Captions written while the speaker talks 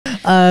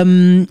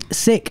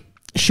Sick.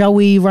 Shall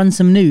we run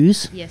some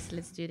news? Yes,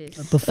 let's do this.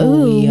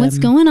 Before what's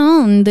going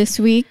on this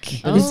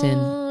week?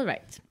 All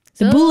right.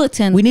 The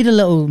bulletin. We need a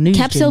little news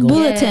Capsule jingle.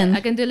 bulletin. Yeah,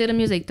 I can do a little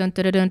music. Dun,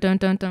 dun, dun, dun,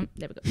 dun, dun.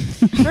 There we go.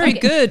 Very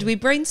good. We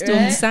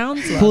brainstormed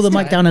sounds. Pull the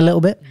mic down a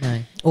little bit. No.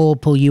 Or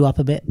pull you up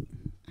a bit.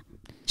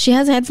 She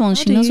has headphones.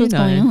 How She do knows you what's know?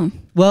 going on.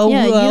 Well,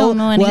 Yeah, you don't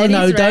know anything.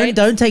 no, He's right.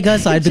 don't take her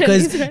side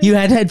because you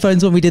had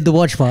headphones when we did the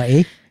watch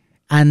party,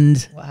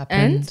 and What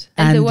happened?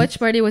 And the And- watch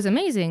party was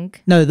amazing.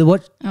 no, the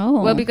watch.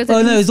 Oh. Well, because I Oh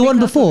no, didn't it was the speak one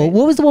up before. of it.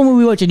 What was the one when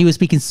we watched and you were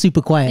speaking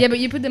super quiet? Yeah, but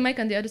you put the mic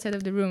on the other side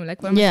of the room.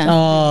 Like, what am I Yeah.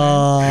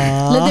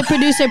 Oh, Let the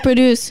producer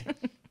produce.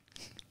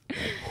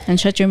 And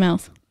shut your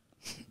mouth.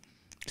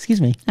 excuse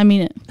me. I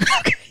mean it.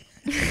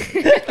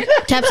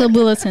 Capsule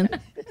bulletin.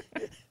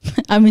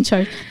 I'm in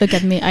charge. Look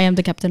at me. I am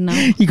the captain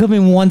now. You come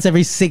in once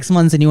every 6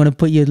 months and you want to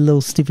put your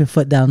little stupid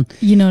foot down.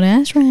 You know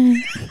that's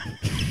right.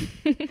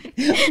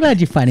 I'm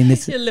glad you're finding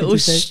this. Your little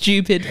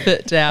stupid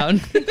foot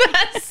down.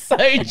 That's so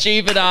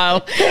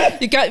juvenile.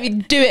 You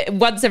do it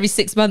once every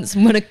 6 months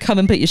and want to come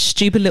and put your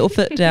stupid little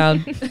foot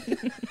down.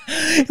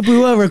 If we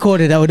were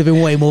recorded, that would have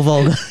been way more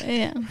vulgar.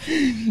 Yeah.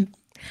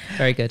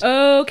 Very good.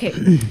 Okay.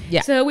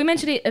 Yeah. So we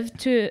mentioned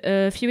it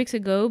a few weeks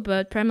ago,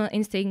 but Primal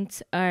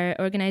Instincts are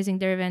organizing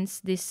their events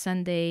this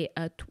Sunday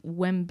at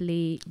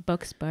Wembley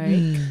Box Bar.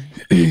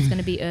 It's going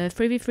to be a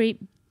 3v3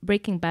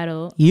 breaking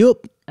battle.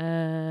 Yup.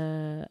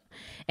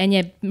 And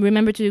yeah,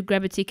 remember to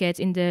grab a ticket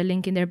in the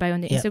link in their bio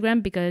on the Yep.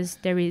 Instagram because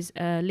there is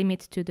a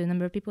limit to the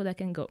number of people that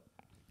can go.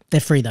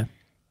 They're free though.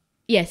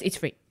 Yes, it's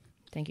free.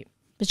 Thank you.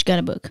 But you got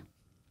a book.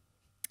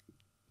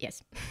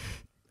 Yes.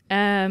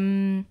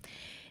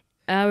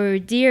 Our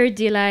dear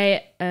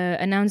Delay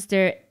announced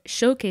their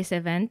showcase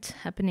event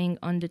happening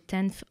on the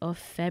 10th of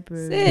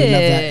February. We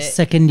love that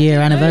second year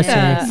anniversary.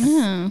 Yeah.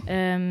 Yeah.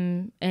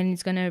 And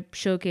it's gonna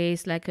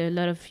showcase like a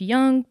lot of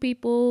young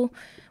people,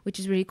 which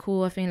is really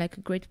cool. I think like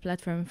a great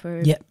platform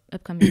for Yep.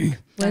 upcoming.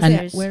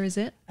 Where is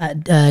it?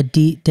 At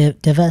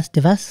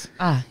Divas.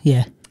 Ah.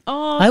 Yeah.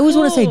 Oh, I always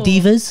want to say cool.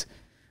 Divas.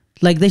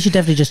 Like they should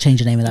definitely just change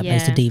the name of that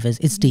place to Yeah. Divas.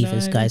 It's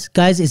Divas, No. guys.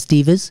 Guys, it's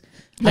Divas.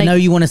 I Like- know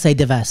you want to say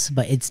Divas,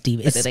 but it's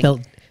Divas. It's Editing.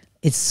 spelled.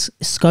 It's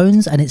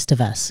scones and it's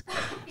Divas.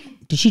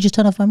 Did she just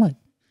turn off my mic?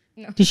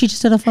 No. Did she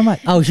just turn off my mic?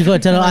 Oh, she got to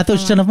turn off. I thought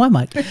she turned off my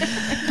mic.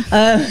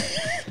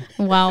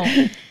 Wow.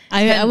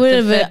 I 10th would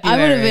of have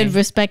February.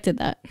 respected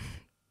that.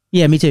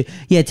 Yeah, me too.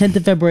 Yeah, 10th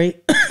of February.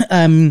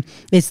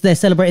 They're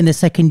celebrating their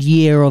second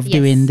year of Yes.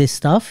 doing this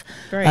stuff.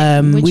 Great.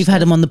 Which We've had stuff?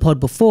 them on the pod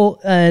before.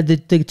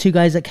 The two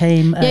guys that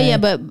came. Yeah,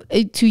 but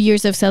 2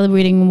 years of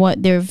celebrating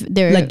what their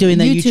like doing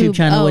their YouTube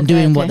channel and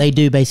doing what okay. they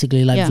do,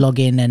 basically like Yeah.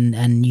 vlogging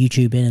and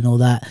YouTubing and all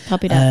that.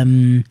 Copy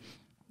that.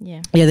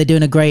 Yeah. Yeah, they're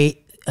doing a great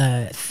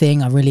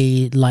thing. I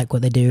really like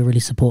what they do. Really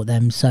support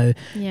them. So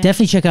Yeah.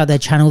 definitely check out their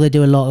channel. They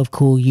do a lot of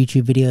cool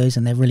YouTube videos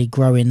and they're really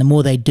growing. The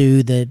more they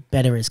do, the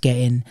better it's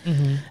getting.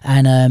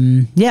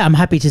 And yeah, I'm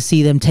happy to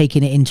see them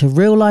taking it into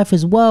real life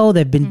as well.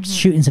 They've been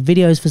shooting some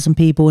videos for some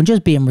people and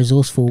just being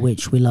resourceful,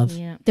 which we love.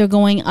 Yeah. They're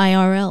going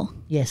IRL.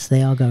 Yes,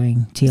 they are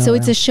going TRL. So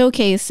it's a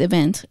showcase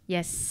event.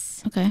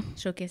 Yes. Okay.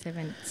 Showcase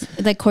event.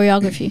 Like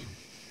choreography.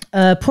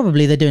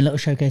 Probably they're doing little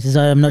showcases.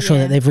 I'm not sure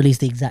Yeah. that they've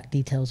released the exact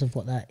details of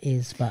what that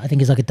is, but I think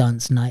it's like a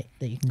dance night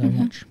that you can go and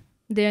watch.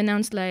 They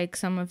announced like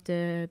some of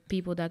the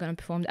people that are gonna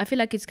perform. I feel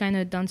like it's kind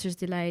of Dancers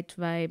Delight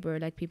vibe, or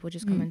like people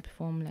just come and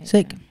perform. Like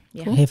Sick.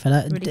 yeah. I'm here for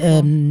that. Really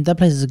cool. That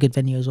place is a good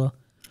venue as well.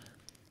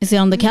 Is it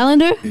on the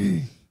calendar?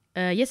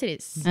 Yes, it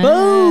is.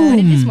 Ah. I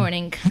did this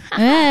morning.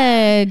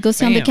 Hey, go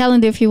see on the Bam.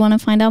 calendar if you want to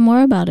find out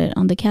more about it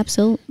on the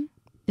capsule.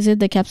 Is it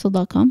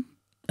thecapsule.com?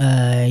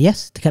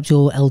 Yes,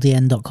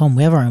 thecapsuleldn.com.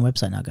 We have our own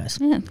website now, guys.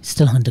 Yeah. It's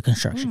still under Oh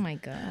construction. my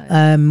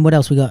god. What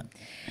else we got?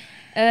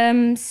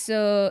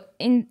 So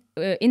in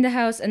the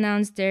house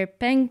announced their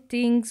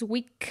paintings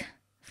week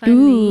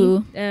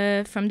finally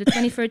from the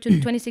 23rd to the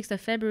 26th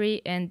of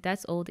February, and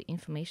that's all the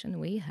information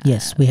we have.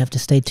 Yes, we have to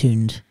stay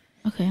tuned.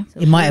 Okay. So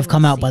It might we have will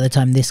come out see. by the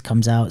time this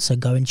comes out, so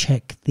go and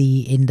check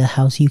the In the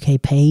House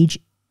UK page.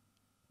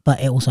 But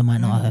it also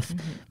might not have.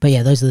 But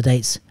yeah, those are the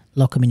dates.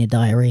 Lock them in your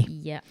diary.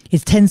 Yeah.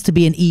 It tends to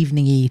be an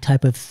evening-y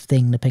type of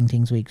thing, the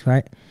paintings week,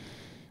 right?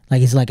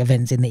 Like it's like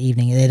events in the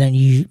evening. They don't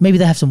use, maybe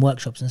they have some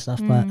workshops and stuff,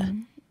 but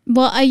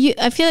Well,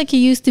 I feel like it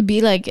used to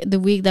be like the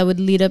week that would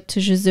lead up to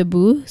Jeux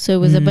Debout. So it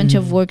was a bunch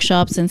of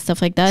workshops and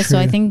stuff like that. So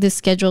I True. think the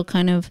schedule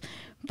kind of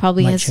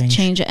probably Might has change.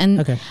 changed. And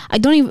okay. I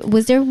don't even,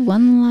 was there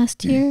one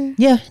last year?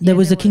 Yeah, there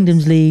was there the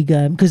Kingdoms League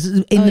because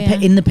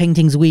in the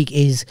paintings week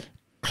is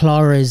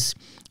Clara's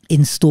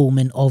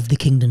installment of the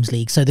Kingdoms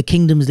League. So the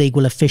Kingdoms League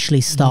will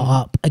officially start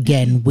up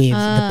again with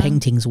the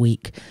paintings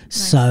week.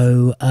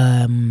 So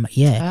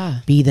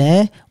be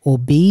there or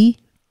be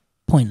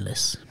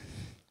pointless.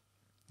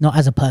 Not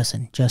as a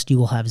person, just you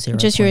will have 0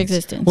 Just your points.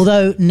 existence.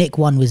 Although Nick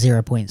won with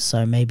 0 points,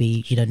 so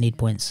maybe you don't need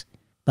points.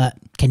 But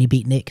can you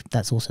beat Nick?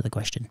 That's also the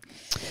question.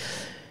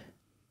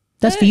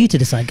 That's for you to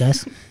decide,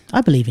 guys.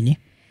 I believe in you.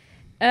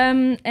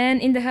 And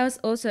In the House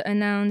also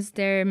announced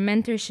their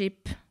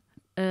mentorship,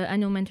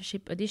 annual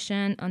mentorship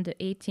edition on the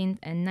 18th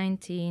and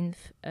 19th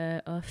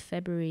of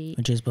February.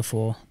 Which is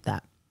before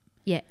that.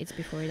 Yeah, it's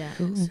before that.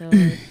 So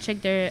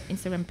check their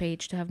Instagram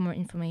page to have more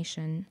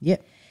information. Yeah.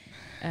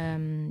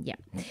 Yeah.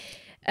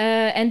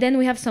 And then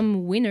we have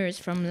some winners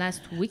from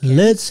last weekend.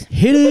 Let's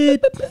hit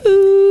it.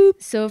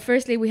 So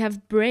firstly, we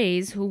have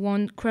Braze, who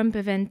won Crump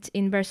event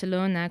in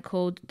Barcelona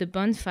called the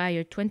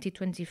Bonfire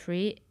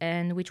 2023,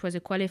 and which was a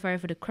qualifier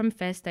for the Crump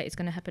Fest that is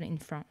going to happen in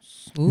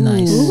France.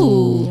 Nice.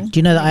 Ooh. Do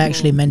you know that I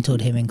actually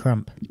mentored him in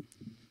Crump?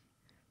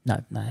 No,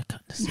 I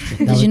can't.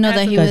 Did you know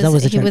that he guys, that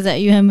was a he joke. was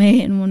at UMA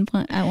at one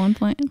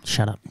point?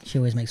 Shut up. She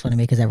always makes fun of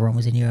me because everyone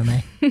was in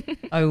UMA.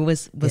 Oh,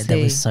 was Yeah, there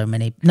he? was so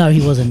many. No,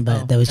 he wasn't,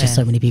 but Oh, there was just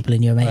fair. so many people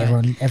in UMA.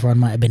 Right. Everyone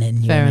might have been in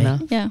Fair UMA.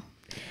 enough. Yeah,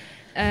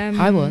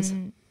 I was.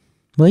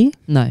 Were you?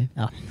 No.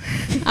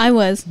 I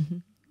was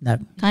No,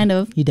 kind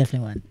of. you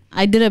definitely weren't.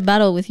 I did a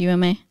battle with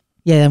UMA.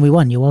 Yeah, then we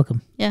won. You're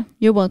welcome. Yeah,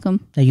 you're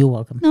welcome. No, you're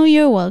welcome. No,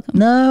 you're welcome.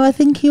 No, I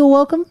think you're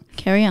welcome.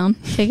 Carry on.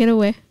 Take it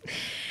away.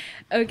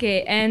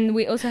 Okay, and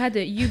we also had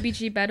the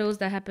UBG battles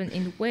that happened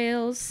in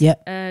Wales. Yeah,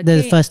 they're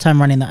the first time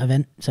running that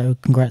event, so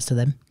congrats to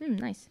them.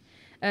 Nice.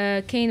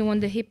 Kane won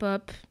the hip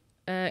hop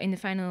in the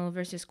final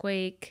versus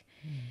Quake.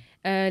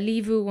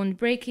 Livu won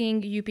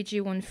breaking.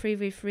 UPG won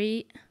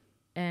 3v3,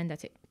 and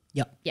that's it.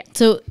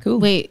 So Cool.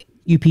 wait.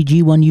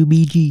 UPG won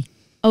UBG.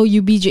 Oh,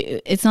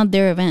 UBG. It's not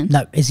their event.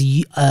 No, it's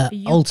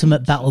UPG.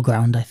 Ultimate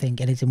Battleground, I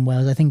think, and it's in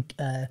Wales. I think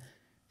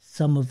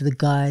some of the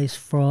guys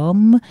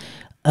from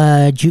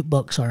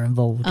Jukebox are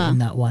involved in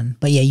that one.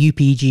 But yeah,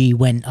 UPG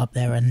went up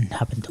there and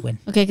happened to win.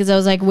 Okay, because I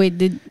was like, wait,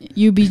 did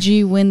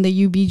UBG win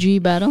the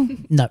UBG battle?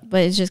 No.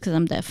 But it's just because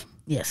I'm deaf.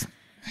 Yes.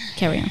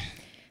 Carry on.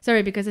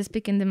 Sorry, because I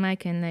speak in the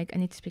mic and like I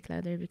need to speak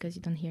louder because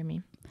you don't hear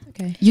me.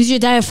 Okay. Use your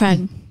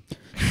diaphragm.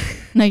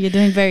 No, you're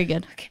doing very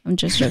good. I'm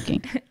just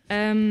joking.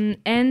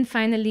 And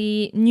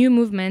finally, New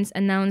Movements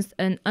announced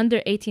an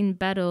under 18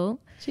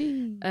 battle,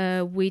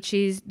 which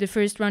is the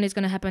first round is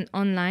going to happen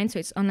online. So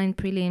it's online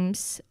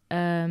prelims.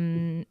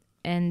 And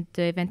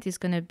the event is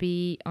going to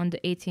be on the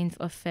 18th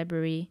of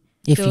February.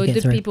 If so you get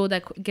the through. people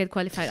that get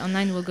qualified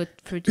online will go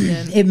through to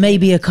them. It may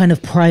be a kind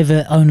of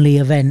private only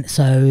event,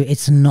 so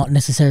it's not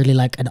necessarily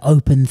like an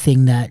open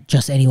thing that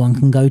just anyone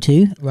can go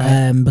to,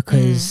 Right.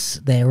 because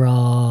there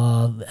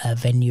are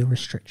venue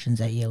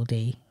restrictions at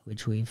ELD,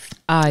 which we've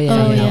Ah, yeah. Oh,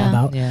 found yeah. out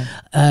about. Yeah.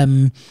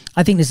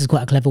 I think this is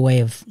quite a clever way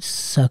of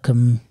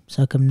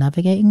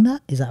circumnavigating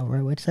that. Is that a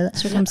right way to say that?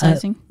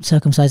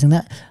 Circumcising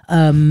that.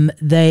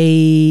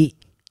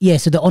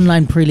 So the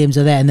online prelims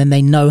are there, and then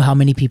they know how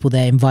many people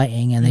they're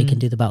inviting, and they can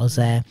do the battles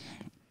there.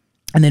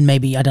 And then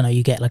maybe, I don't know,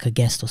 you get like a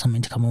guest or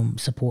something to come and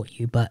support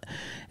you, but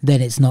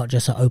then it's not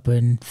just an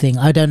open thing.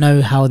 I don't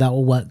know how that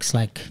all works,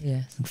 like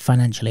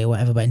financially or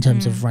whatever, but in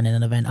terms of running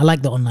an event, I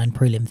like the online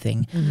prelim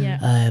thing.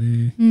 Yeah.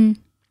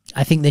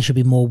 I think there should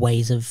be more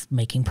ways of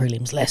making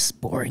prelims less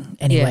boring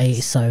anyway.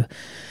 Yes. So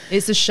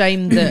It's a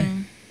shame that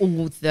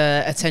all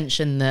the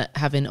attention that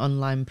having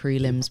online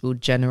prelims will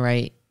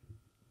generate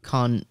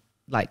can't,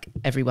 like,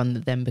 everyone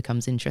that then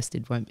becomes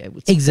interested won't be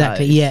able to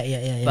exactly. go.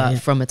 Yeah. But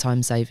from a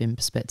time saving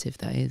perspective,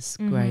 that is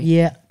great.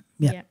 Yeah.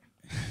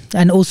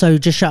 And also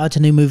just shout out to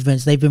New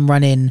Movements. They've been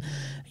running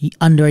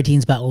under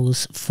 18s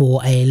battles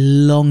for a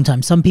long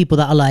time. Some people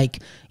that are like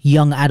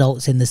young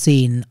adults in the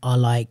scene are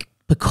like,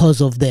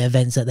 because of the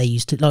events that they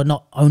used to,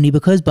 not only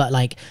because, but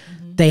like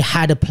they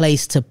had a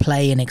place to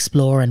play and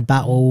explore and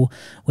battle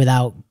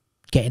without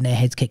getting their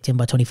heads kicked in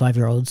by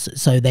 25-year-olds.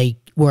 So they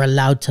were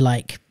allowed to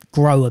like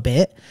grow a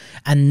bit,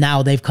 and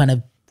now they've kind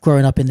of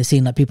grown up in the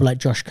scene, like people like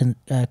Josh I don't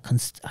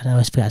know,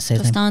 I forgot to say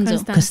his name.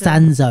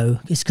 Costanzo.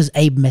 It's because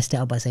Abe messed it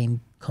up by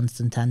saying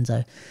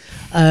Constantanzo.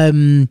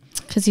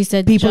 Because he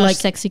said people Josh like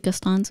Sexy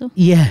Costanzo.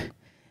 Yeah,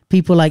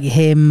 people like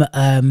him.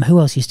 Who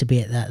else used to be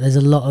at that? There's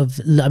a lot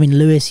of, I mean,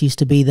 Lewis used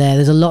to be there.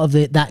 There's a lot of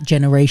that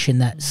generation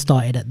that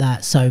started at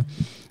that. So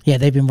yeah,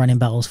 they've been running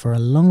battles for a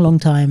long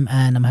time,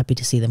 and I'm happy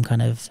to see them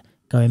kind of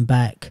going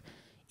back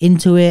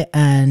into it,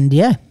 and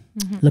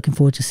looking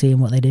forward to seeing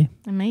what they do.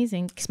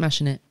 Amazing.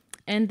 Smashing it.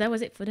 And that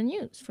was it for the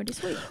news for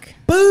this week.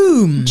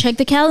 Boom! Check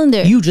the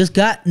calendar. You just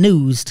got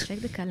newsed. Check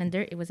the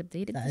calendar. It was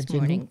updated That this jingle?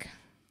 morning.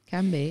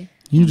 Can be.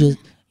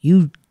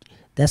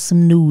 There's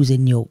some news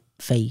in your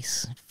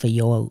face for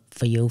your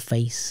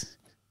face.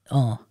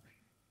 Oh,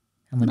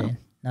 am I doing?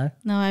 No?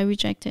 No, I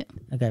reject it.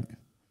 Okay.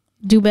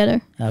 Do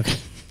better. Okay.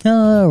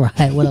 All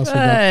right. What else we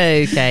got?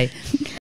 Okay.